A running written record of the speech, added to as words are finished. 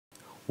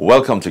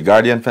Welcome to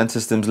Guardian Fence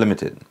Systems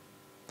Limited.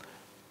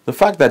 The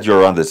fact that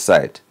you're on this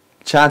site,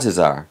 chances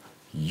are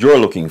you're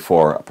looking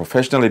for a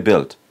professionally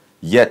built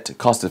yet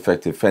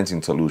cost-effective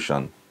fencing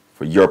solution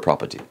for your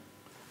property.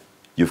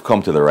 You've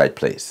come to the right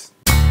place.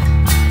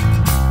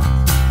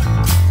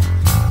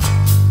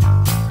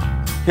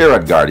 Here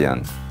at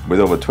Guardian, with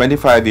over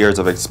 25 years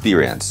of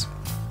experience,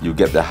 you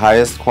get the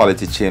highest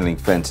quality chain link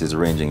fences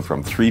ranging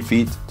from 3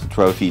 feet to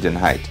 12 feet in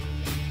height,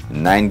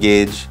 9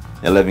 gauge,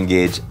 11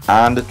 gauge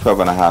and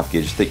 12.5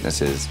 gauge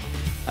thicknesses,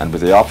 and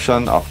with the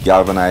option of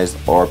galvanized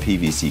or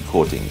PVC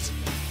coatings.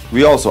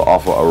 We also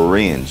offer a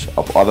range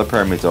of other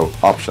perimeter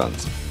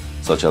options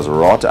such as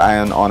wrought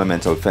iron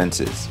ornamental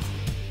fences,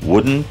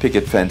 wooden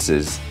picket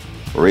fences,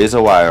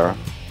 razor wire,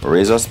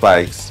 razor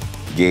spikes,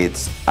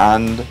 gates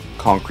and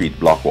concrete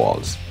block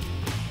walls.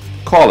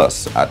 Call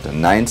us at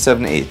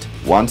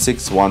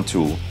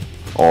 978-1612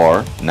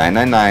 or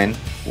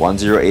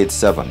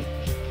 999-1087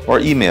 or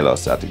email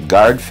us at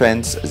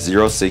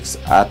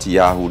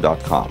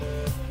guardfence06@yahoo.com.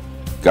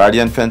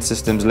 Guardian Fence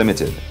Systems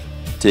Limited,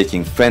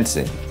 taking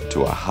fencing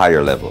to a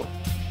higher level.